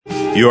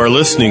You are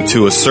listening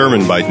to a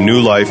sermon by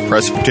New Life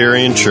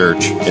Presbyterian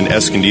Church in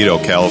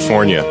Escondido,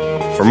 California.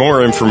 For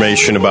more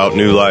information about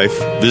New Life,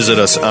 visit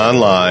us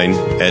online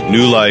at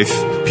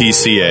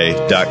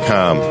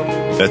newlifepca.com.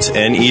 That's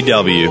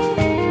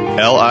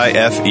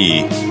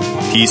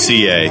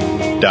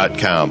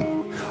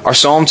NEWLIFEPCA.com. Our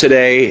psalm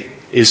today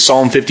is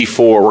Psalm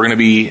 54. We're going to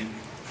be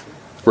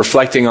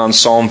reflecting on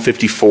Psalm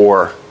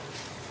 54.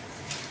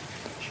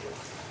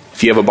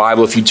 If you have a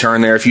Bible, if you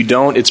turn there. If you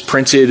don't, it's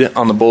printed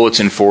on the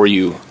bulletin for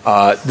you.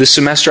 This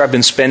semester I've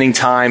been spending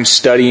time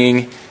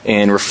studying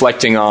and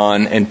reflecting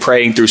on and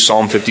praying through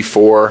Psalm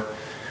 54.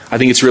 I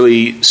think it's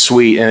really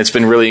sweet and it's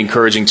been really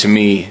encouraging to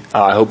me.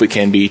 I hope it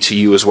can be to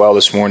you as well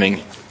this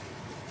morning.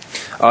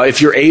 If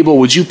you're able,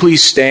 would you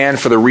please stand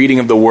for the reading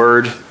of the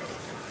Word?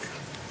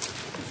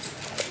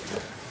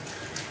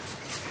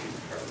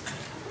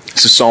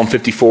 This is Psalm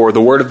 54.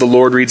 The Word of the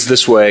Lord reads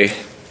this way.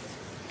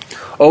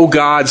 O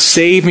God,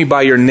 save me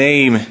by your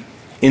name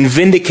and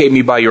vindicate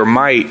me by your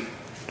might.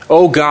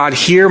 O God,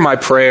 hear my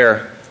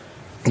prayer.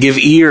 Give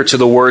ear to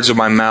the words of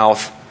my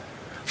mouth.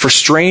 For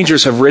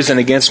strangers have risen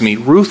against me.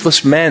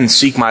 Ruthless men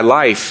seek my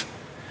life.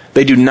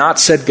 They do not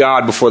set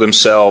God before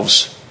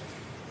themselves.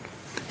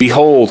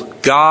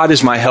 Behold, God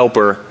is my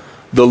helper.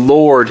 The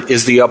Lord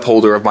is the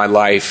upholder of my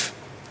life.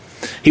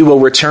 He will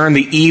return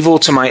the evil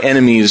to my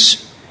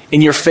enemies.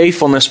 In your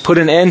faithfulness, put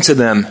an end to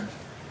them.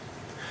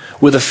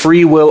 With a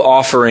free will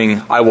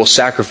offering, I will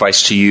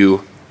sacrifice to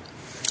you.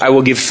 I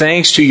will give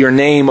thanks to your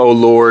name, O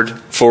Lord,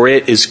 for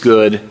it is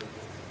good.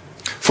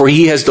 For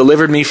he has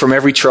delivered me from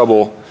every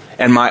trouble,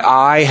 and my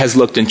eye has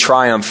looked in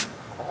triumph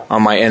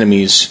on my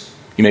enemies.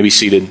 You may be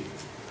seated.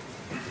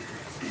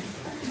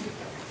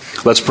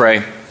 Let's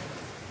pray.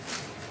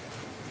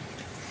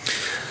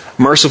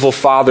 Merciful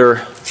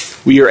Father,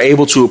 we are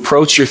able to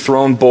approach your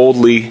throne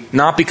boldly,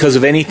 not because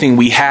of anything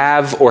we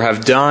have or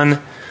have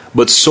done,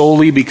 but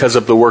solely because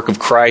of the work of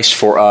Christ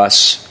for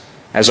us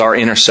as our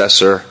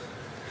intercessor.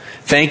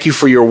 Thank you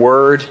for your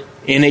word.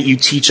 In it you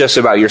teach us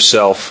about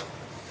yourself.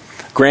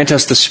 Grant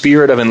us the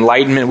spirit of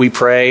enlightenment, we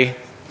pray,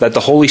 that the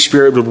Holy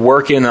Spirit would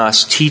work in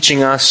us,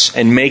 teaching us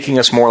and making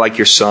us more like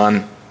your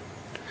Son.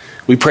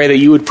 We pray that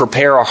you would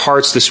prepare our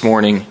hearts this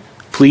morning.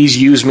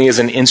 Please use me as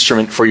an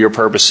instrument for your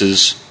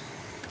purposes.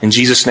 In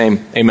Jesus'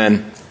 name,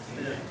 amen.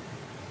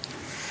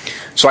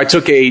 So I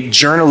took a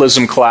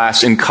journalism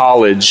class in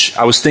college.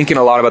 I was thinking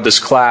a lot about this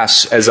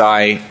class as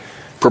I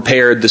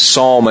prepared the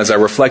psalm, as I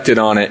reflected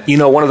on it. You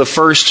know, one of the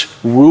first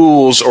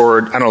rules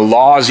or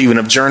laws even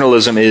of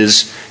journalism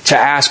is to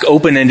ask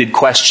open-ended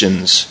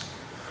questions.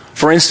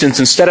 For instance,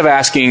 instead of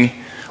asking,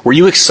 were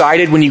you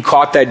excited when you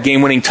caught that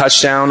game-winning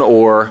touchdown?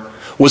 Or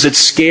was it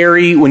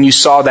scary when you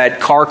saw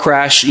that car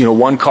crash,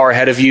 one car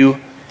ahead of you?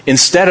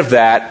 Instead of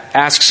that,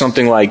 ask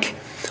something like,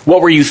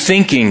 what were you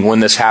thinking when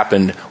this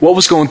happened? What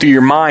was going through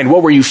your mind?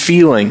 What were you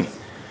feeling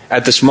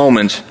at this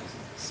moment?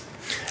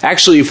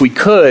 Actually, if we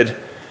could,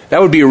 that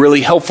would be a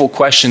really helpful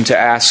question to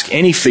ask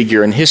any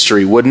figure in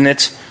history, wouldn't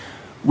it?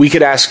 We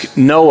could ask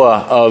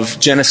Noah of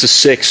Genesis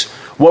 6,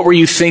 what were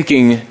you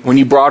thinking when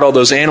you brought all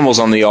those animals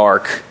on the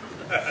ark?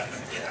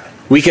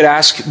 We could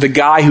ask the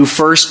guy who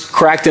first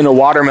cracked in a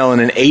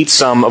watermelon and ate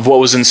some of what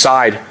was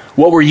inside,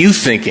 what were you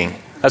thinking?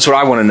 That's what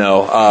I want to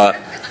know.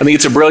 I think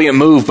it's a brilliant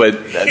move,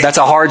 but that's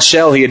a hard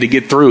shell he had to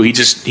get through.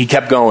 He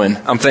kept going.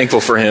 I'm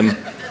thankful for him.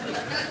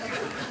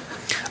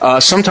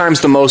 Sometimes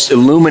the most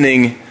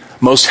illuminating,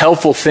 most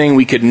helpful thing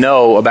we could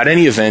know about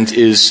any event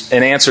is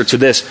an answer to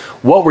this.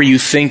 What were you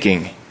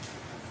thinking?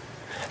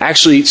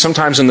 Actually,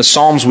 sometimes in the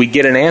Psalms we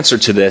get an answer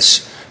to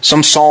this.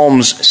 Some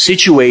Psalms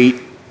situate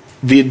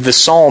the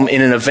Psalm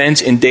in an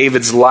event in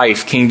David's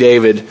life, King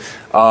David.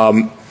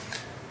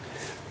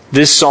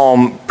 This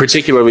psalm,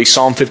 particularly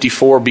Psalm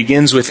 54,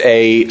 begins with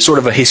a sort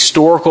of a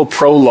historical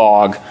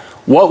prologue.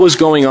 What was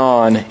going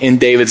on in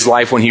David's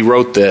life when he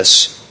wrote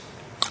this?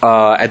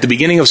 At the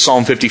beginning of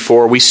Psalm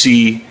 54, we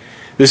see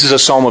this is a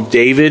psalm of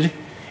David.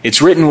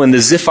 It's written when the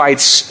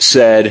Ziphites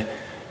said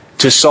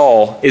to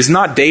Saul, is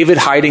not David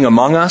hiding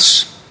among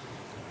us?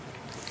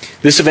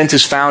 This event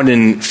is found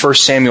in 1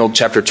 Samuel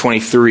chapter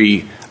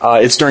 23.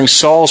 It's during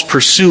Saul's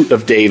pursuit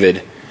of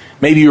David.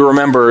 Maybe you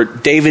remember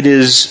David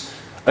is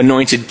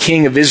anointed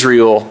king of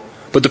Israel,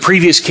 but the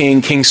previous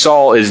king, King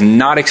Saul, is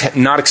not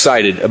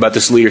excited about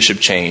this leadership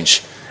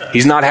change.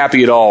 He's not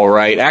happy at all,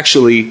 right?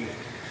 Actually,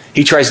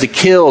 he tries to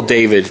kill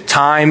David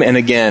time and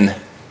again.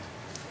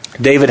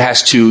 David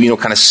has to,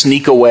 kind of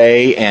sneak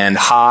away and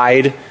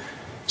hide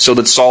so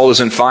that Saul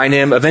doesn't find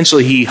him.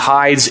 Eventually, he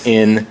hides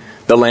in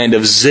the land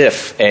of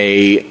Ziph,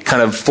 a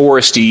kind of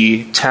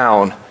foresty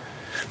town.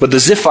 But the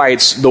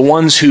Ziphites, the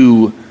ones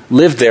who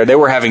lived there, they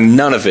were having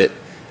none of it.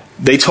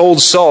 They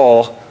told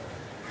Saul,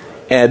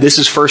 this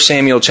is 1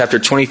 Samuel chapter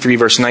 23,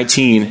 verse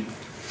 19.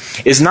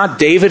 Is not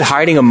David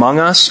hiding among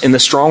us in the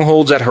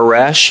strongholds at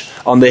Horesh,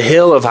 on the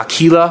hill of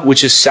Hakilah,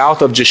 which is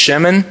south of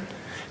Jeshimon?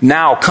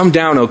 Now come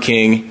down, O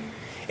king,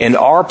 and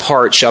our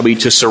part shall be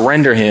to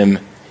surrender him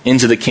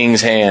into the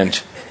king's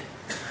hand.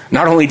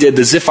 Not only did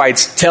the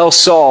Ziphites tell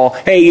Saul,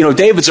 hey,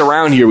 David's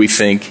around here, we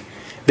think.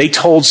 They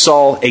told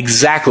Saul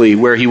exactly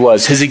where he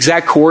was, his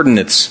exact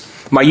coordinates.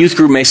 My youth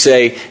group may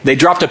say they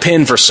dropped a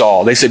pin for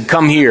Saul. They said,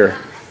 "Come here.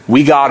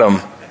 We got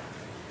him."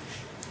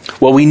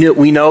 Well, we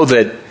know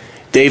that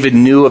David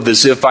knew of the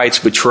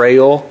Ziphites'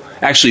 betrayal.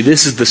 Actually,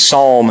 this is the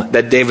psalm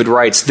that David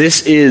writes.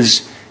 This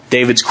is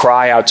David's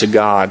cry out to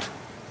God.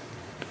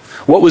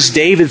 What was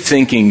David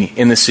thinking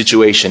in this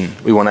situation,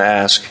 we want to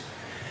ask?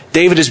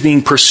 David is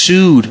being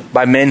pursued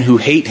by men who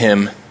hate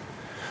him.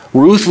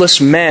 Ruthless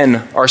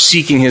men are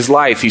seeking his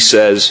life, he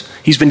says.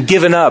 He's been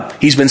given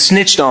up. He's been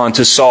snitched on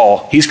to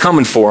Saul. He's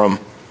coming for him.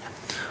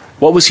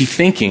 What was he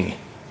thinking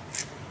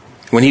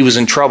when he was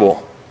in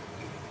trouble?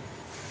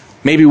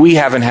 Maybe we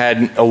haven't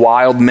had a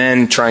wild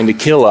men trying to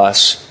kill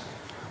us,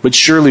 but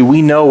surely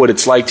we know what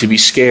it's like to be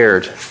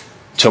scared,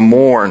 to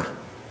mourn,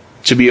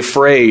 to be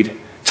afraid.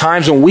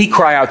 Times when we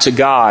cry out to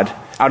God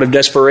out of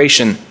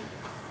desperation.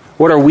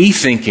 What are we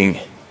thinking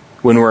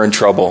when we're in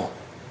trouble?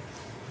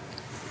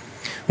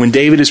 When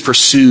David is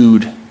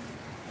pursued,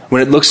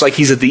 when it looks like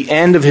he's at the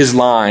end of his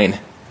line,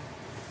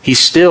 he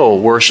still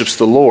worships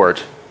the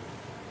Lord.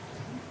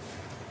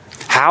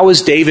 How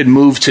is David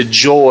moved to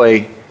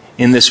joy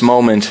in this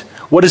moment?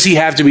 What does he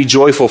have to be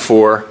joyful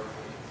for?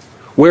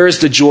 Where is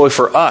the joy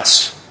for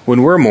us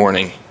when we're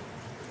mourning?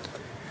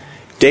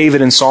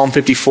 David in Psalm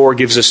 54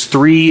 gives us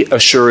 3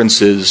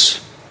 assurances.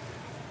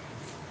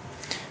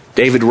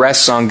 David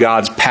rests on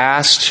God's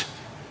past,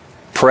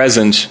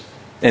 present,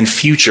 and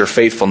future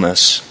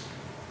faithfulness.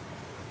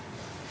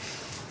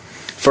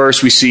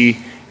 First, we see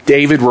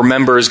David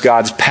remembers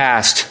God's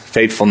past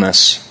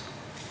faithfulness.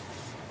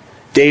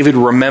 David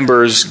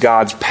remembers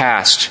God's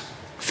past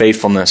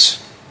faithfulness.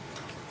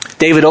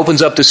 David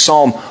opens up this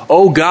psalm,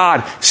 "O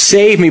God,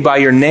 save me by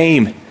your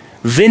name.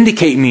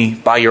 Vindicate me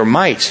by your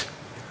might."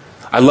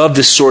 I love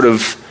this sort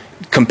of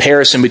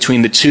comparison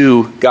between the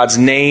two, God's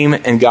name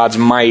and God's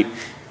might.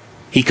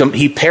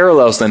 He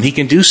parallels them. He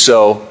can do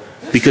so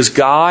because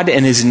God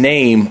and his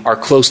name are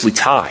closely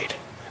tied.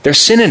 They're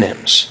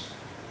synonyms.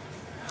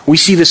 We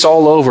see this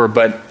all over,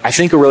 but I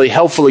think a really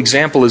helpful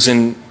example is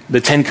in the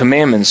 10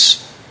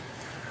 Commandments.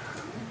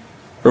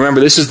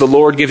 Remember, this is the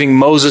Lord giving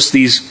Moses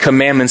these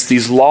commandments,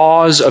 these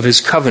laws of his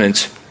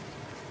covenant.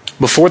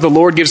 Before the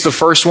Lord gives the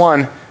first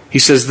one, he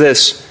says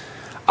this,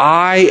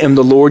 "I am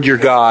the Lord your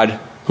God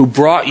who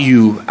brought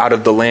you out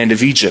of the land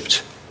of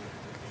Egypt."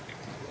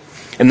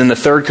 And then the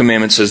third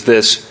commandment says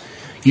this,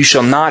 "You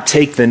shall not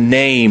take the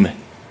name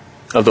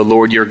of the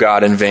Lord your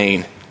God in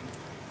vain."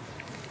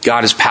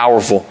 God is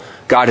powerful.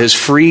 God has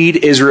freed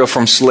Israel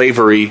from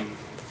slavery.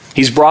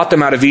 He's brought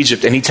them out of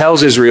Egypt, and he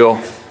tells Israel,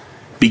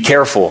 "Be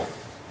careful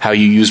how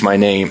you use my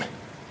name,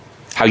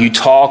 how you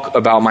talk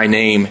about my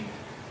name."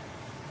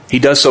 He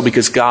does so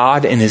because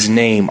God and his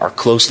name are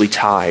closely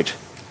tied.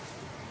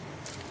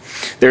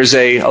 There's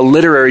a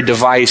literary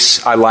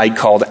device I like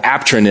called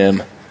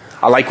aptronym.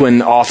 I like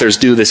when authors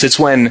do this. It's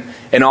when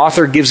an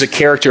author gives a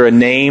character a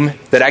name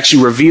that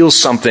actually reveals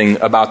something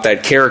about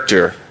that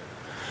character.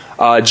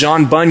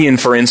 John Bunyan,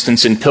 for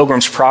instance, in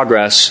Pilgrim's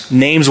Progress,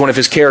 names one of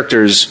his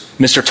characters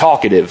Mr.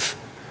 Talkative.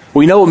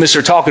 We know what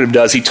Mr. Talkative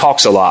does. He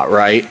talks a lot,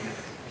 right?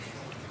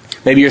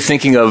 Maybe you're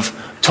thinking of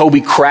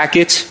Toby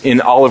Crackett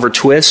in Oliver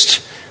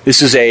Twist.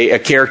 This is a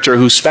character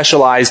who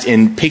specialized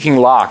in picking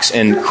locks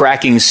and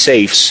cracking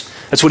safes.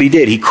 That's what he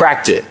did. He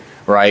cracked it,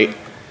 right?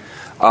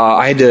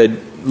 I had to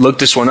look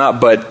this one up,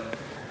 but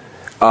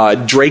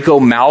Draco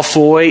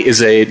Malfoy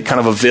is a kind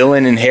of a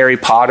villain in Harry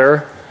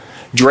Potter.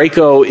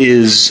 Draco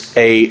is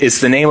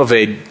the name of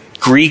a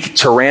Greek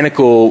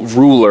tyrannical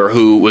ruler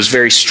who was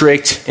very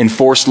strict,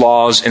 enforced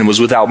laws, and was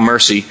without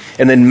mercy.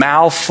 And then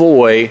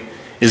Malfoy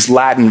is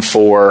Latin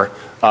for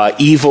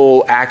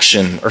evil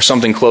action or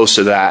something close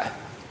to that.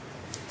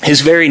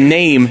 His very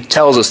name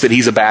tells us that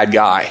he's a bad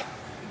guy.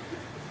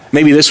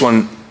 Maybe this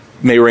one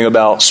may ring a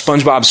bell.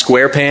 SpongeBob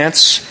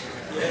SquarePants.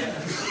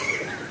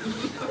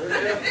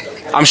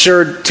 I'm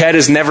sure Ted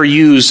has never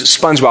used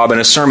SpongeBob in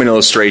a sermon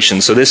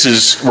illustration, so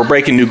we're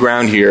breaking new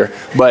ground here.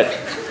 But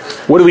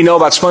what do we know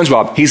about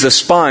SpongeBob? He's a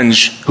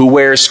sponge who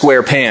wears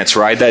square pants,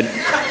 right?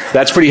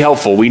 That's pretty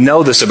helpful. We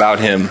know this about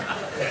him.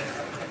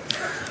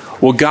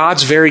 Well,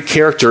 God's very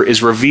character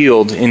is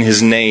revealed in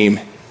his name.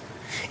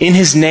 In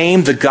his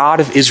name, the God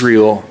of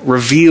Israel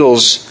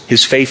reveals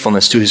his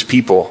faithfulness to his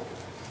people.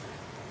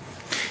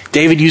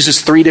 David uses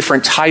 3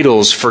 different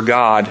titles for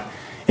God.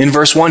 In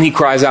verse 1, he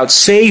cries out,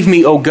 "Save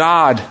me, O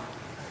God."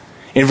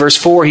 In verse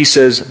 4, he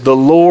says, "The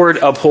Lord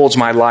upholds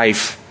my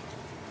life."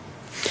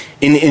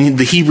 In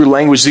the Hebrew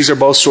language, these are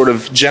both sort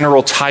of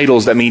general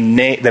titles that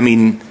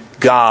mean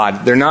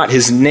God. They're not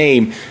his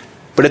name.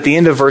 But at the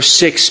end of verse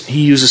 6,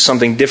 he uses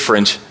something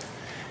different.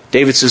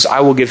 David says,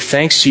 "I will give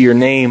thanks to your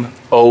name,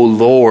 O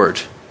Lord,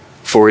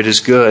 for it is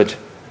good."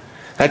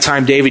 That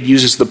time, David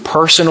uses the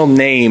personal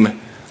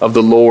name of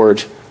the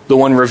Lord, the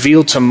one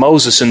revealed to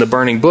Moses in the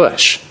burning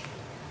bush.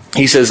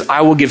 He says,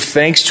 "I will give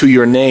thanks to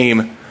your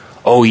name,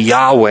 O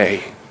Yahweh."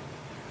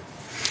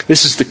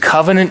 This is the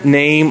covenant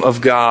name of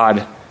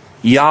God,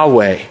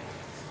 Yahweh.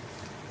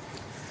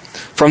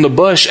 From the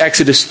bush,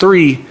 Exodus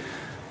 3,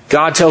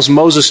 God tells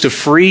Moses to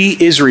free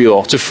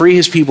Israel, to free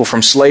his people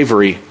from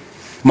slavery.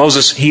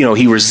 Moses,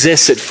 he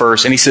resists at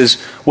first, and he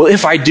says, well,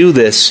 if I do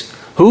this,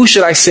 who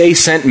should I say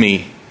sent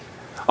me?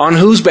 On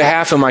whose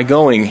behalf am I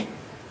going?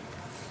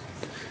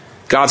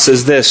 God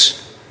says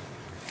this,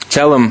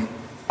 tell him,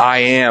 I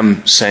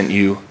am sent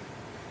you.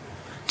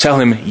 Tell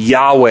him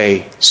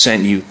Yahweh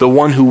sent you, the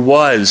one who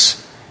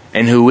was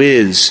and who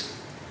is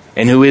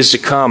to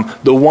come,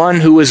 the one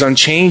who is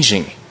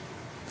unchanging.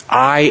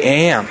 I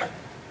am.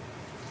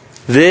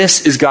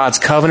 This is God's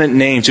covenant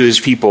name to his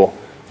people,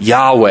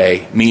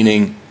 Yahweh,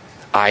 meaning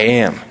I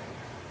am.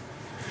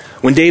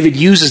 When David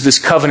uses this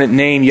covenant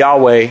name,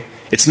 Yahweh,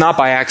 it's not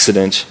by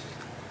accident.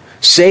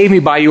 Save me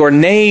by your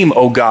name,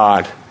 O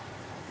God.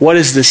 What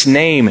is this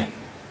name?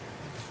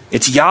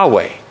 It's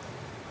Yahweh,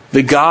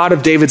 the God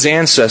of David's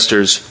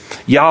ancestors,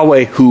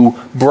 Yahweh who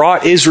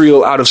brought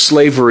Israel out of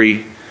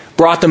slavery,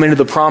 brought them into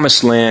the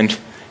promised land,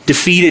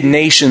 defeated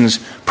nations,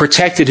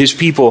 protected his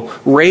people,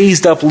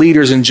 raised up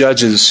leaders and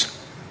judges.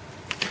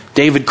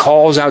 David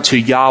calls out to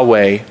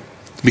Yahweh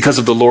because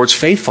of the Lord's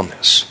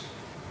faithfulness.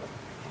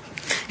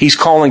 He's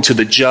calling to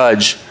the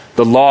judge,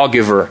 the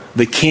lawgiver,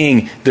 the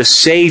king, the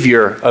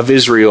savior of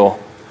Israel.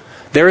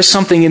 There is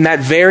something in that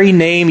very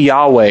name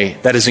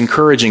Yahweh that is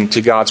encouraging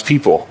to God's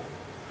people.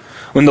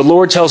 When the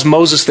Lord tells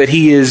Moses that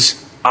he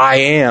is I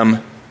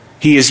am,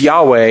 he is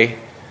Yahweh,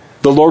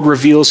 the Lord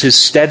reveals his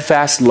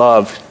steadfast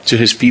love to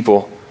his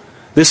people.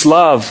 This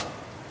love,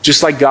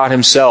 just like God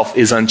himself,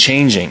 is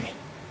unchanging.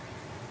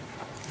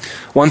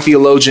 One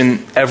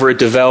theologian, Everett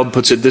DeVelde,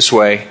 puts it this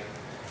way: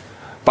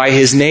 by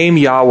his name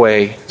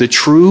Yahweh, the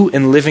true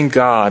and living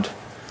God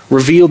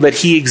revealed that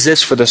he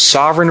exists for the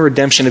sovereign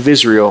redemption of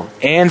Israel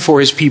and for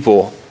his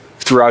people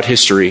throughout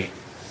history.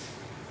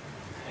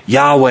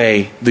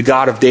 Yahweh, the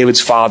God of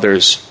David's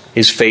fathers,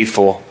 is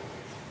faithful.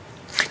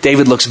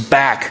 David looks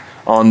back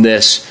on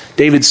this.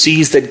 David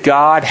sees that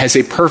God has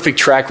a perfect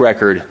track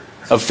record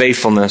of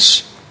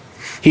faithfulness.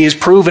 He has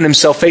proven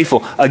himself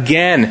faithful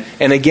again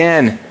and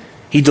again.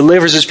 He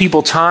delivers his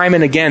people time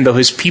and again, though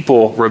his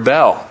people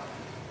rebel.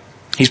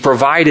 He's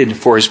provided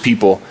for his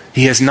people.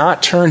 He has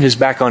not turned his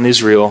back on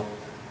Israel.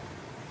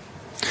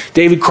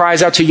 David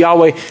cries out to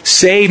Yahweh,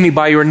 save me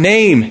by your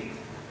name,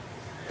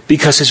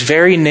 because his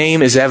very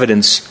name is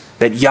evidence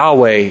that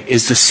Yahweh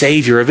is the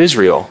Savior of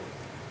Israel,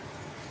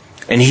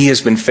 and he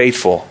has been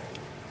faithful.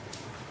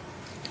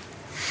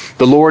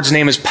 The Lord's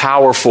name is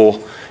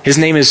powerful. His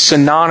name is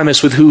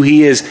synonymous with who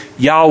he is.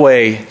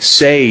 Yahweh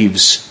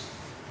saves.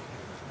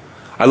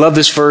 I love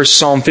this verse,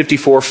 Psalm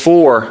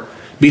 54:4.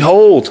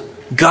 Behold,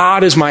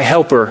 God is my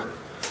helper.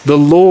 The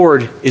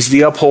Lord is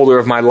the upholder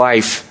of my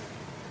life.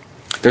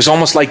 There's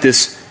almost like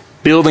this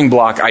building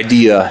block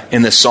idea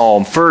in this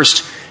psalm.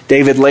 First,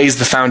 David lays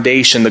the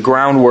foundation, the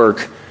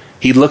groundwork.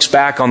 He looks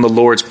back on the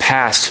Lord's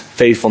past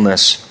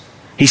faithfulness.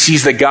 He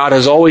sees that God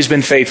has always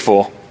been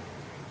faithful.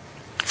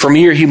 From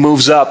here, he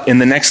moves up. In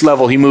the next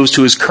level, he moves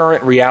to his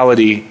current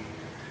reality,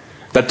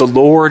 that the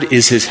Lord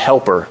is his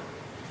helper.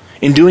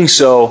 In doing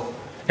so,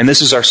 and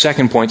this is our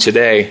second point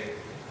today,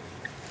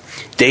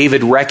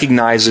 David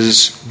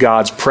recognizes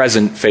God's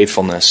present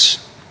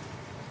faithfulness.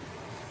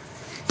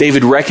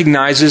 David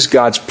recognizes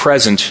God's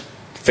present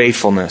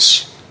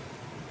faithfulness.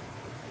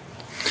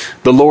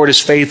 The Lord is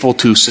faithful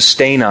to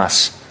sustain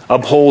us,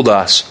 uphold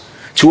us,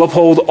 to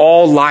uphold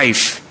all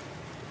life.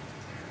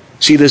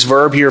 See this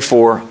verb here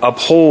for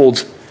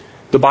uphold.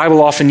 The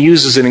Bible often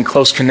uses it in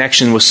close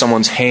connection with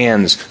someone's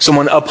hands.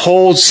 Someone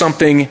upholds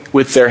something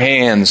with their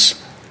hands.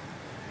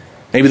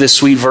 Maybe this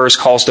sweet verse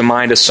calls to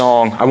mind a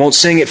song. I won't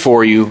sing it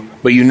for you,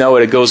 but you know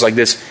it. It goes like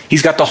this.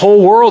 He's got the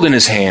whole world in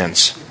his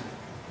hands.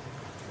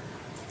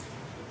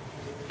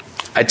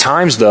 At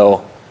times,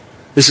 though,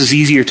 this is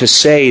easier to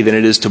say than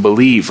it is to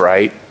believe,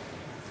 right?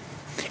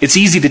 It's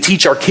easy to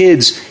teach our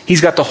kids he's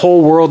got the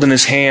whole world in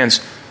his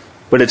hands,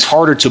 but it's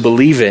harder to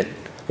believe it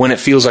when it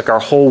feels like our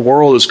whole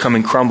world is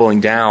coming crumbling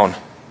down.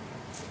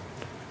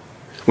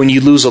 When you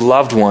lose a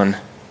loved one,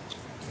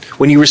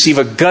 when you receive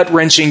a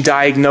gut-wrenching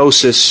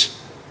diagnosis,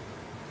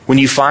 when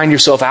you find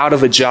yourself out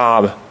of a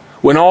job,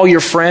 when all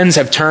your friends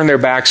have turned their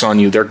backs on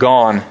you, they're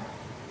gone.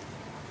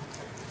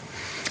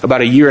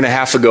 About a year and a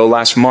half ago,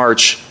 last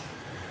March,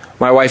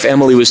 my wife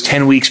Emily was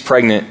 10 weeks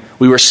pregnant.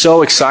 We were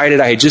so excited.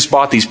 I had just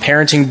bought these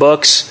parenting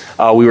books.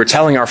 We were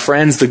telling our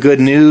friends the good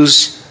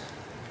news.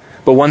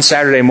 But one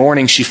Saturday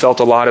morning, she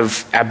felt a lot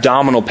of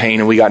abdominal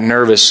pain and we got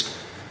nervous.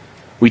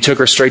 We took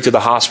her straight to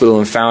the hospital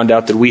and found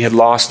out that we had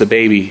lost the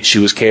baby she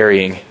was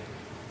carrying.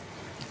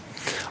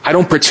 I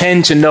don't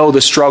pretend to know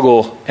the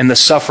struggle and the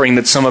suffering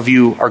that some of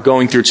you are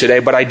going through today,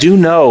 but I do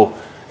know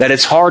that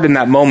it's hard in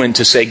that moment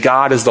to say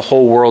God has the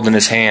whole world in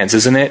his hands,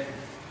 isn't it?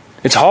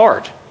 It's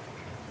hard.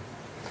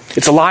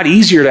 It's a lot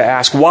easier to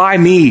ask, why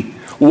me?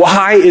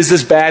 Why is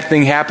this bad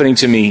thing happening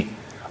to me?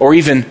 Or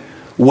even,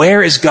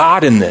 where is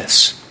God in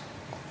this?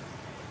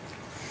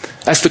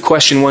 That's the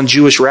question one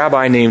Jewish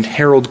rabbi named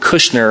Harold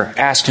Kushner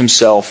asked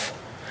himself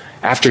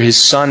after his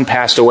son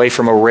passed away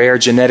from a rare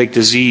genetic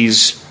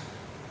disease.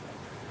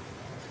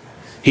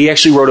 He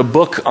actually wrote a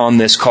book on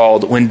this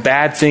called When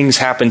Bad Things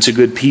Happen to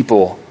Good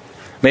People.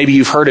 Maybe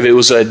you've heard of it. It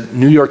was a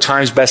New York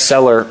Times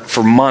bestseller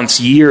for months,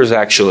 years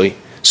actually.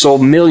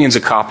 Sold millions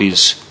of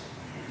copies.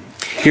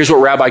 Here's what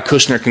Rabbi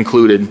Kushner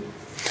concluded.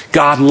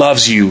 God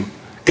loves you.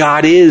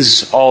 God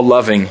is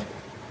all-loving,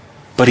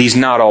 but He's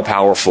not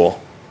all-powerful.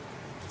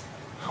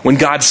 When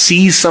God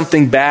sees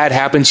something bad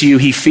happen to you,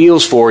 He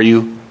feels for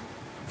you,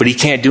 but He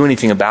can't do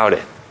anything about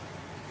it.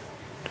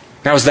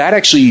 Now, is that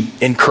actually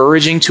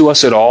encouraging to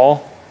us at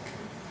all?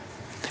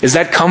 Is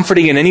that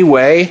comforting in any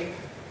way?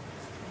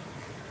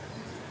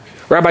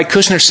 Rabbi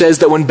Kushner says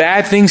that when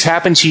bad things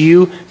happen to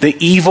you, the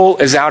evil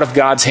is out of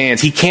God's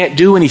hands. He can't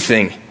do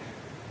anything.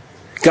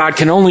 God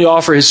can only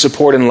offer His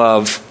support and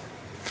love.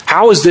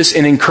 How is this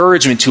an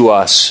encouragement to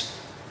us?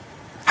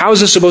 How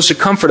is this supposed to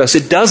comfort us?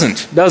 It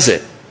doesn't, does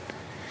it?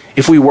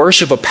 If we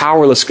worship a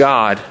powerless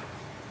God,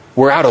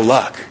 we're out of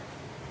luck.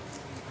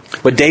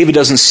 But David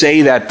doesn't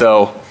say that,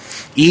 though.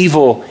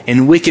 Evil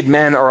and wicked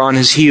men are on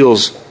his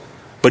heels,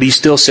 but he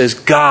still says,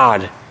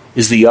 God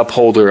is the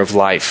upholder of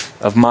life,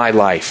 of my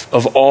life,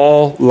 of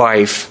all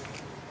life.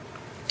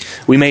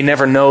 We may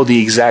never know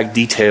the exact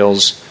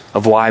details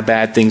of why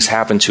bad things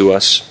happen to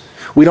us.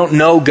 We don't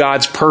know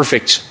God's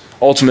perfect,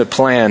 ultimate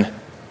plan,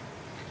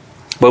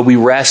 but we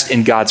rest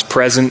in God's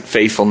present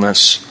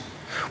faithfulness.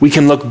 We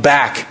can look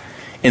back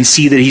and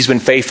see that He's been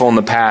faithful in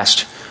the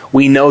past.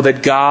 We know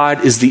that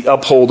God is the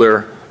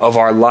upholder of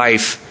our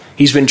life.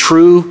 He's been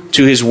true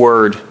to His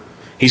word.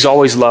 He's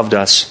always loved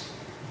us.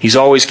 He's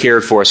always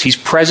cared for us. He's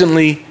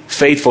presently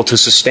faithful to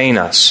sustain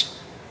us.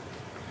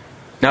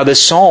 Now,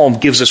 this psalm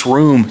gives us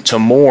room to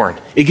mourn.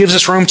 It gives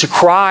us room to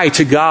cry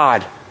to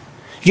God.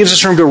 It gives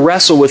us room to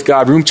wrestle with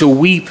God, room to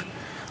weep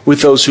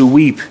with those who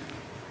weep.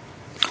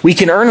 We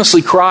can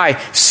earnestly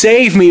cry,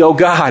 "Save me, O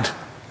God!"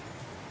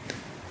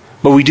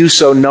 But we do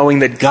so knowing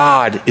that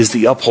God is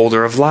the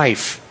upholder of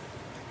life.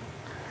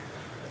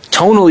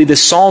 Tonally,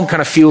 this psalm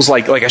kind of feels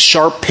like a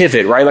sharp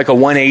pivot, right? Like a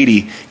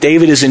 180.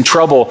 David is in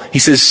trouble. He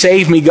says,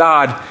 "Save me,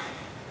 God."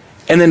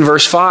 And then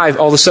verse 5,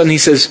 all of a sudden he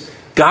says,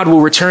 "God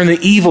will return the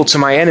evil to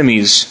my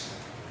enemies.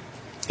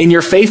 In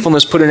your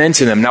faithfulness, put an end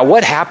to them." Now,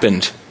 what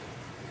happened?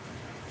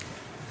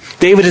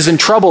 David is in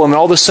trouble, and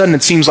all of a sudden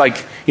it seems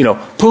like,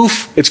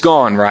 poof, it's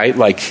gone, right?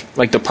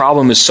 Like the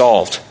problem is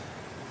solved.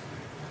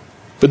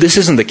 But this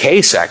isn't the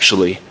case,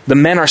 actually. The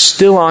men are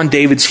still on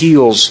David's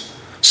heels.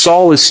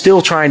 Saul is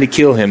still trying to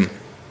kill him.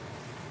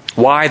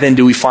 Why then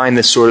do we find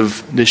this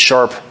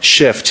sharp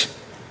shift?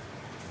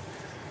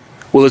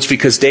 Well, it's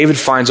because David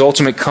finds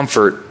ultimate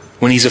comfort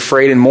when he's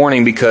afraid and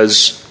mourning,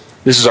 because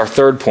this is our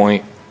third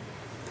point.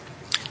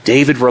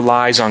 David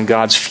relies on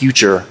God's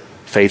future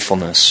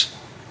faithfulness.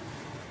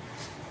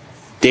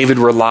 David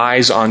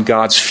relies on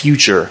God's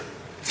future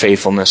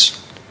faithfulness.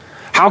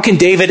 How can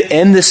David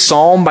end this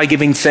psalm by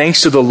giving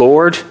thanks to the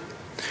Lord?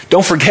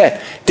 Don't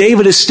forget,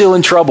 David is still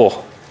in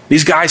trouble.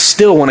 These guys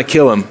still want to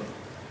kill him.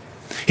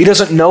 He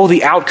doesn't know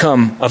the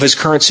outcome of his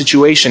current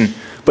situation,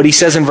 but he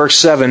says in verse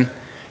 7,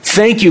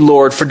 "Thank you,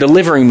 Lord, for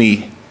delivering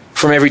me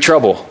from every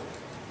trouble."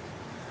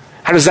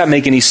 How does that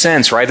make any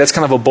sense, right? That's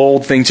kind of a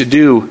bold thing to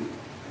do.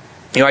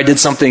 I did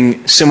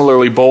something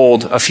similarly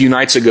bold a few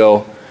nights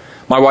ago.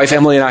 My wife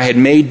Emily and I had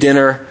made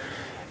dinner,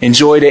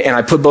 enjoyed it, and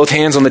I put both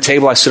hands on the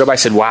table. I stood up, I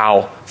said,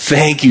 "Wow,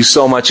 thank you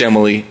so much,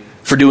 Emily,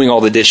 for doing all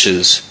the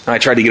dishes." And I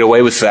tried to get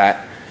away with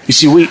that. You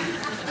see,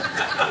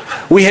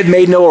 we had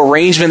made no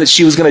arrangement that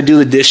she was going to do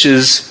the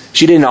dishes.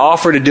 She didn't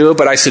offer to do it,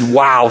 but I said,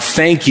 "Wow,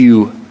 thank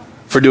you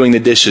for doing the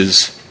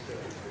dishes."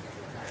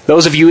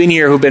 Those of you in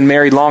here who've been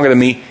married longer than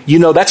me,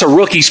 that's a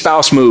rookie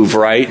spouse move,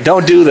 right?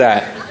 Don't do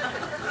that.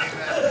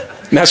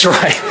 That's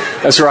right.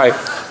 That's right.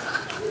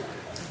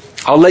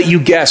 I'll let you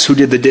guess who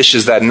did the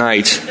dishes that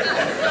night.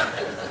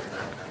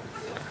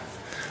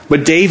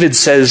 But David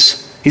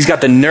says, he's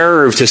got the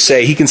nerve to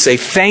say, he can say,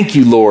 "Thank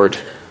you, Lord,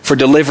 for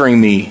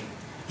delivering me,"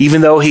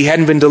 even though he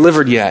hadn't been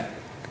delivered yet.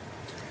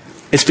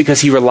 It's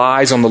because he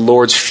relies on the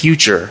Lord's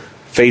future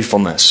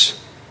faithfulness.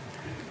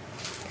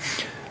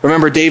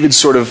 Remember David's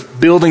sort of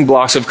building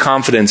blocks of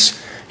confidence.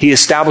 He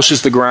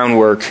establishes the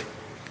groundwork.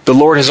 The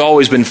Lord has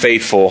always been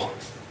faithful.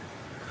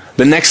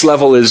 The next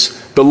level is,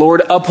 the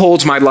Lord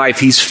upholds my life.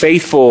 He's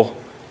faithful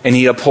and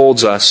He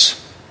upholds us.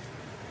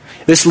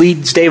 This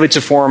leads David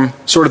to form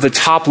sort of the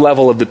top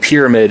level of the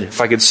pyramid,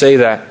 if I could say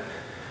that.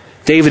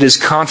 David is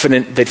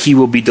confident that he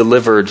will be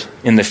delivered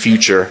in the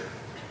future,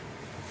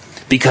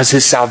 because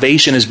his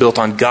salvation is built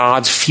on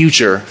God's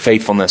future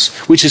faithfulness,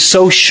 which is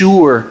so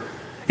sure,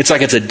 it's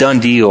like it's a done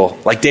deal.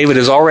 Like David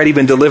has already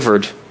been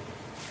delivered.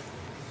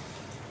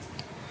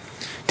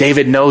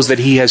 David knows that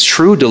he has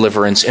true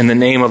deliverance in the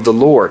name of the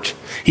Lord.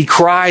 He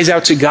cries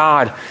out to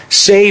God,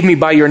 "Save me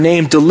by your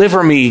name,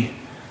 deliver me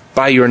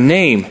by your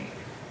name."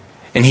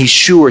 And he's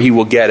sure he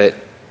will get it.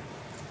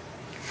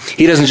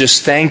 He doesn't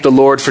just thank the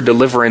Lord for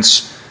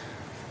deliverance.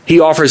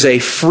 He offers a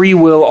free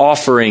will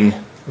offering,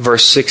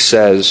 verse 6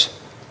 says.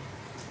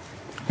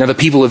 Now, the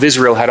people of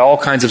Israel had all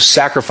kinds of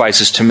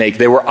sacrifices to make.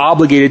 They were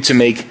obligated to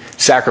make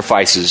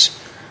sacrifices.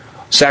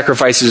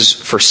 Sacrifices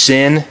for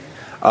sin,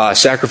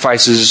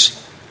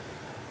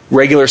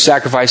 regular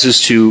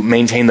sacrifices to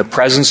maintain the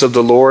presence of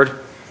the Lord.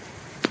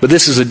 But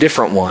this is a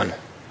different one.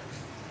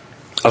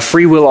 A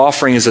free will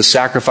offering is a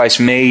sacrifice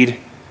made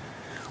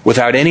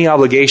without any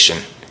obligation.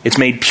 It's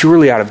made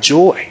purely out of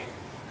joy,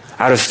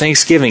 out of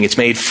thanksgiving. It's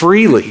made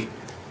freely.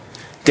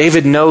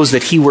 David knows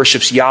that he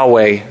worships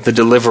Yahweh, the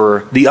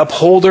deliverer, the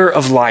upholder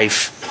of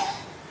life.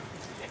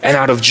 And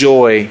out of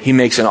joy, he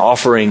makes an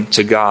offering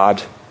to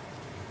God.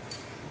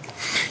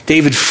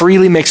 David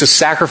freely makes a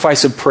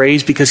sacrifice of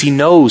praise because he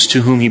knows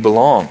to whom he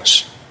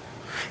belongs.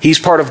 He's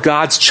part of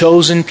God's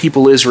chosen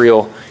people,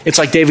 Israel. It's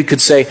like David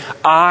could say,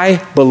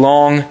 I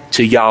belong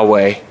to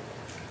Yahweh.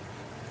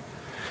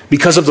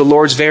 Because of the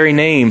Lord's very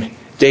name,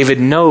 David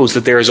knows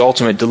that there is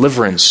ultimate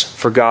deliverance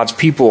for God's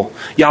people.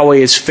 Yahweh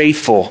is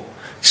faithful,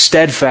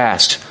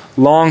 steadfast,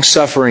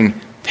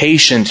 long-suffering,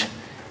 patient,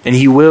 and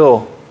he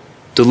will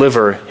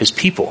deliver his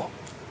people.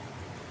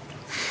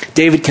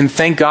 David can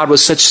thank God with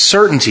such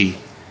certainty.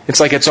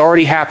 It's like it's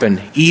already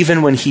happened,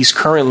 even when he's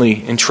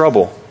currently in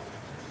trouble.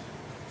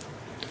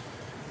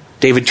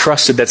 David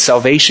trusted that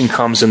salvation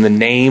comes in the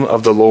name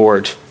of the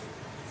Lord,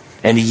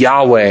 and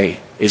Yahweh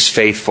is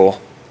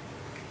faithful.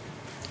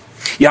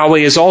 Yahweh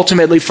is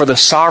ultimately for the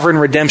sovereign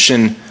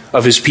redemption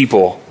of his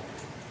people.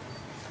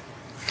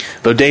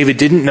 Though David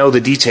didn't know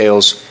the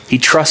details, he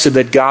trusted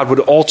that God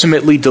would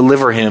ultimately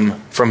deliver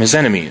him from his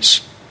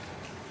enemies.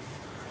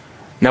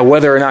 Now,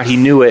 whether or not he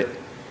knew it,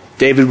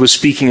 David was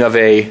speaking of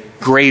a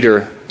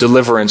greater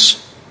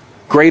deliverance,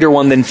 greater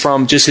one than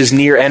from just his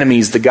near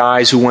enemies, the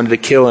guys who wanted to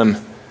kill him.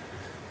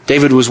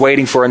 David was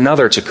waiting for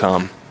another to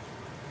come.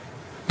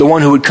 The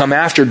one who would come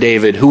after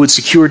David, who would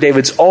secure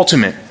David's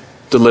ultimate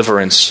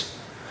deliverance.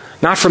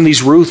 Not from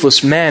these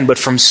ruthless men, but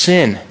from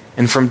sin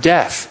and from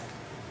death.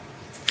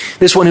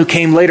 This one who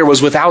came later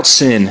was without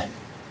sin.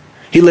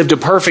 He lived a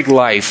perfect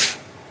life.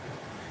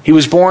 He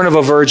was born of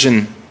a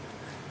virgin,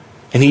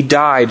 and he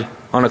died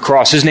on a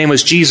cross. His name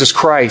was Jesus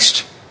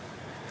Christ.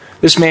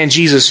 This man,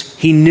 Jesus,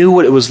 he knew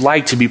what it was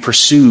like to be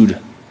pursued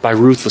by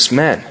ruthless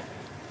men.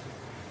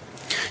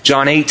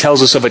 John 8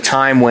 tells us of a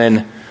time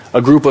when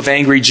a group of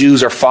angry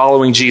Jews are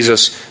following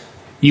Jesus.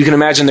 You can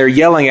imagine they're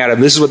yelling at him.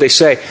 This is what they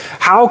say.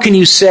 How can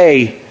you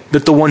say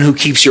that the one who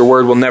keeps your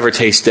word will never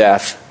taste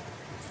death?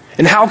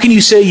 And how can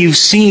you say you've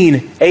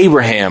seen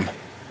Abraham?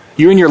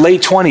 You're in your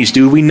late 20s,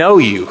 dude. We know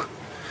you.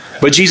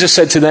 But Jesus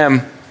said to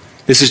them,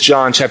 this is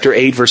John chapter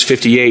 8, verse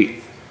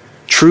 58.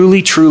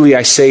 Truly, truly,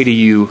 I say to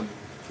you,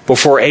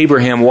 before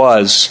Abraham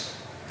was,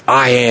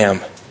 I am.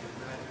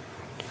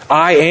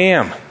 I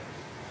am.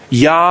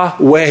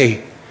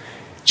 Yahweh.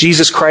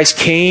 Jesus Christ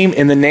came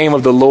in the name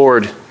of the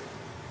Lord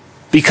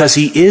because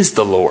he is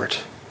the Lord.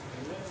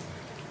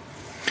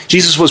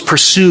 Jesus was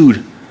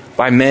pursued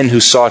by men who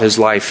sought his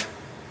life.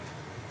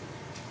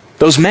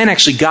 Those men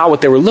actually got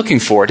what they were looking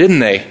for, didn't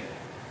they?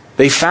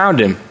 They found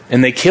him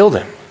and they killed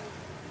him.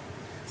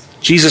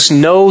 Jesus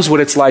knows what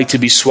it's like to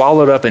be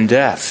swallowed up in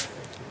death.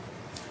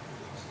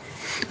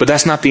 But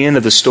that's not the end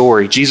of the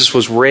story. Jesus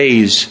was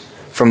raised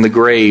from the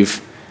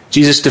grave.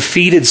 Jesus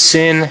defeated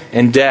sin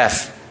and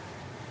death.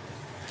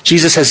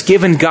 Jesus has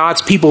given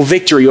God's people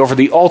victory over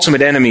the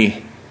ultimate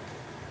enemy.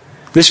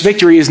 This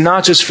victory is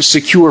not just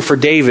secure for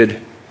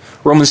David.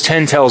 Romans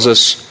 10 tells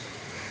us,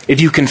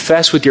 if you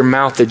confess with your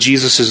mouth that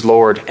Jesus is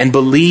Lord and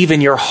believe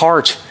in your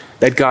heart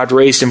that God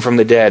raised him from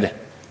the dead,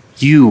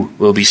 you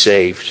will be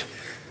saved.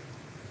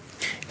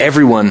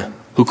 Everyone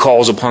who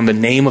calls upon the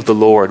name of the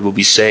Lord will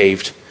be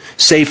saved.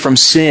 Saved from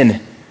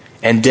sin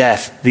and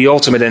death, the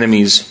ultimate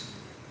enemies.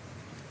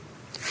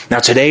 Now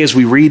today as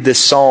we read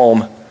this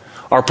psalm,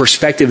 our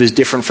perspective is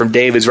different from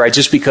David's, right?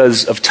 Just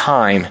because of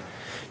time.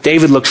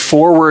 David looked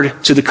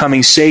forward to the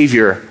coming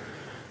Savior,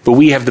 but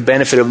we have the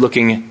benefit of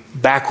looking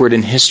backward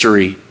in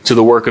history to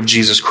the work of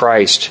Jesus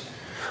Christ.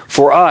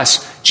 For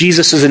us,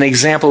 Jesus is an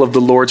example of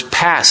the Lord's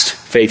past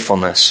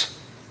faithfulness.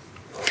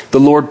 The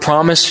Lord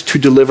promised to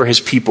deliver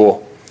his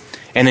people,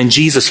 and in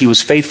Jesus he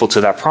was faithful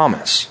to that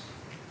promise.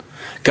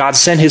 God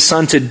sent his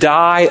Son to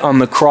die on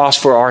the cross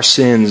for our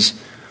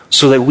sins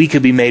so that we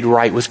could be made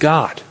right with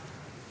God.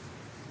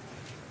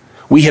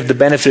 We have the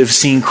benefit of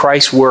seeing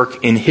Christ's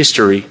work in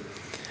history.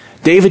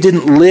 David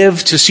didn't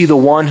live to see the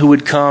one who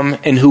would come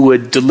and who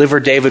would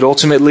deliver David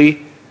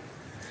ultimately,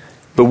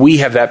 but we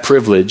have that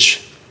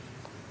privilege.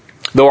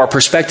 Though our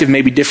perspective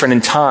may be different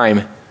in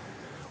time,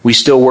 we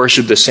still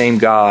worship the same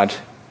God.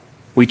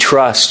 We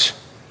trust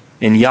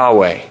in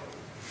Yahweh.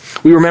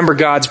 We remember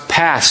God's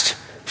past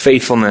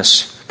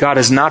faithfulness. God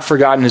has not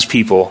forgotten his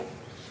people.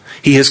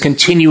 He has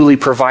continually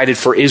provided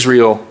for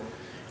Israel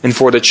and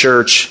for the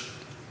church.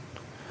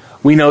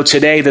 We know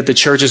today that the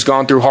church has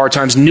gone through hard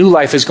times. New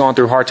Life has gone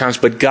through hard times,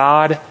 but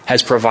God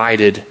has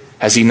provided,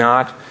 has he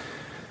not?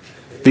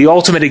 The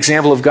ultimate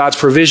example of God's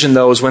provision,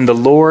 though, is when the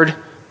Lord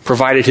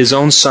provided his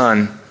own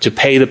Son to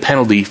pay the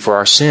penalty for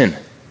our sin.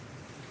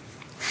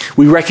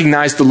 We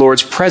recognize the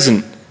Lord's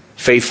present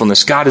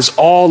faithfulness. God is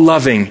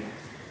all-loving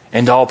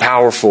and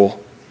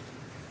all-powerful.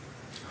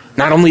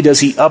 Not only does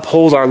he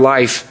uphold our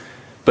life,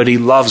 but he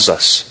loves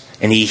us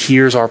and he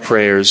hears our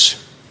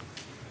prayers.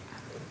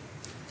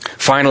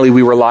 Finally,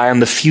 we rely on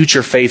the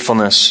future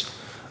faithfulness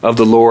of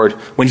the Lord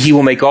when he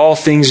will make all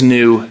things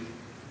new.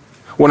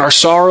 when our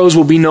sorrows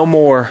will be no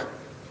more,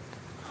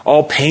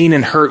 all pain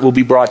and hurt will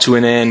be brought to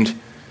an end.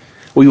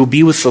 We will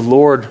be with the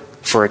Lord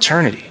for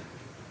eternity.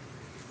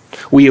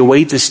 We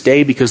await this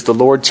day because the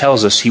Lord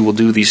tells us He will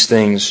do these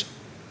things.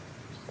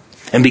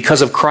 And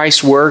because of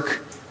Christ's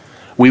work,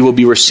 we will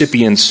be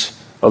recipients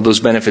of those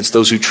benefits,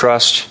 those who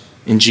trust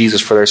in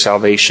Jesus for their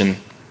salvation.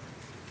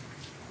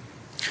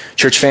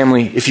 Church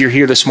family, if you're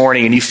here this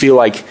morning and you feel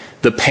like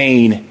the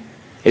pain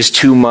is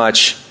too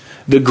much,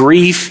 the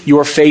grief you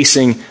are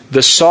facing,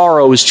 the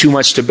sorrow is too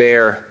much to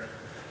bear,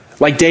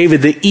 like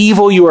David, the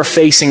evil you are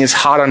facing is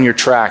hot on your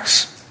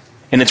tracks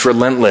and it's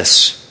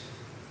relentless.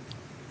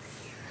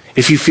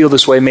 If you feel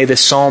this way, may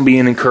this psalm be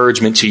an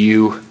encouragement to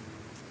you.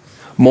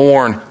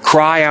 Mourn,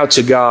 cry out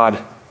to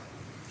God,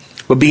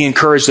 but be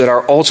encouraged that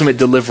our ultimate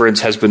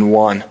deliverance has been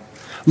won.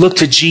 Look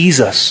to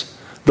Jesus.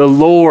 The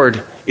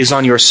Lord is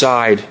on your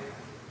side.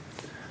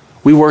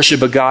 We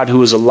worship a God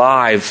who is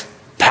alive,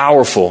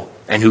 powerful,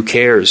 and who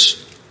cares.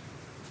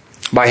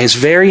 By His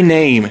very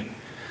name,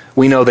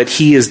 we know that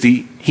He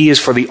is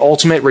for the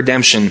ultimate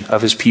redemption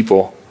of His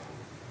people.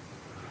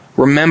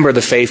 Remember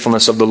the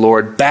faithfulness of the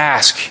Lord.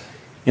 Bask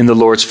in the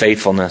Lord's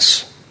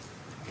faithfulness.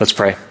 Let's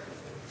pray.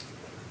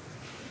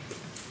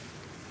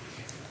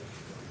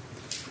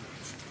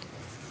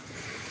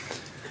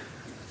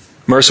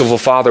 Merciful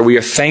Father, we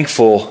are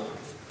thankful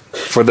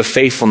for the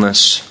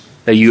faithfulness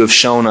that You have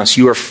shown us.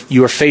 You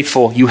are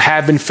faithful. You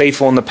have been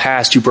faithful in the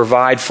past. You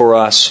provide for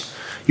us.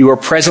 You are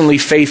presently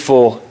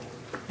faithful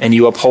and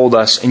You uphold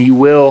us. And You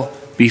will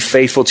be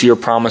faithful to Your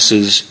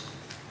promises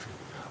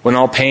when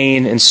all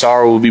pain and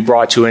sorrow will be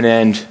brought to an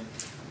end.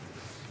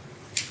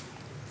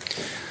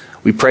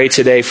 We pray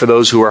today for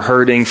those who are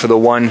hurting, for the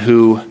one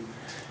who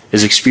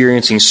is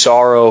experiencing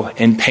sorrow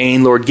and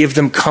pain. Lord, give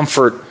them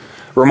comfort.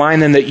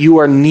 Remind them that You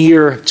are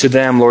near to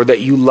them, Lord,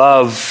 that You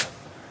love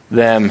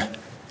them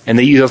and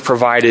that You have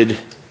provided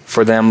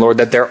for them, Lord,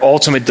 that their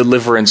ultimate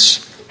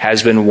deliverance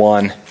has been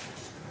won.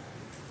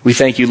 We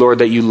thank You, Lord,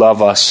 that You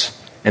love us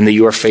and that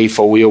You are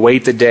faithful. We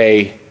await the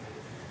day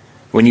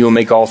when You will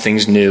make all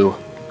things new.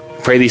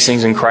 Pray these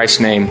things in Christ's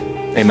name.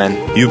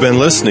 Amen. You've been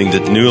listening to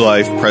New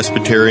Life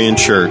Presbyterian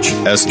Church,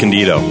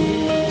 Escondido.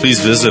 Please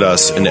visit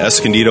us in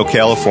Escondido,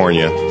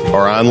 California,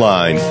 or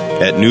online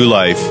at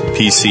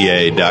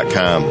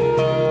newlifepca.com.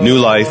 New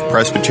Life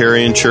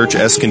Presbyterian Church,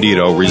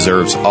 Escondido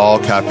reserves all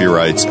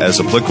copyrights as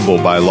applicable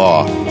by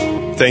law.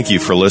 Thank you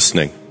for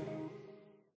listening.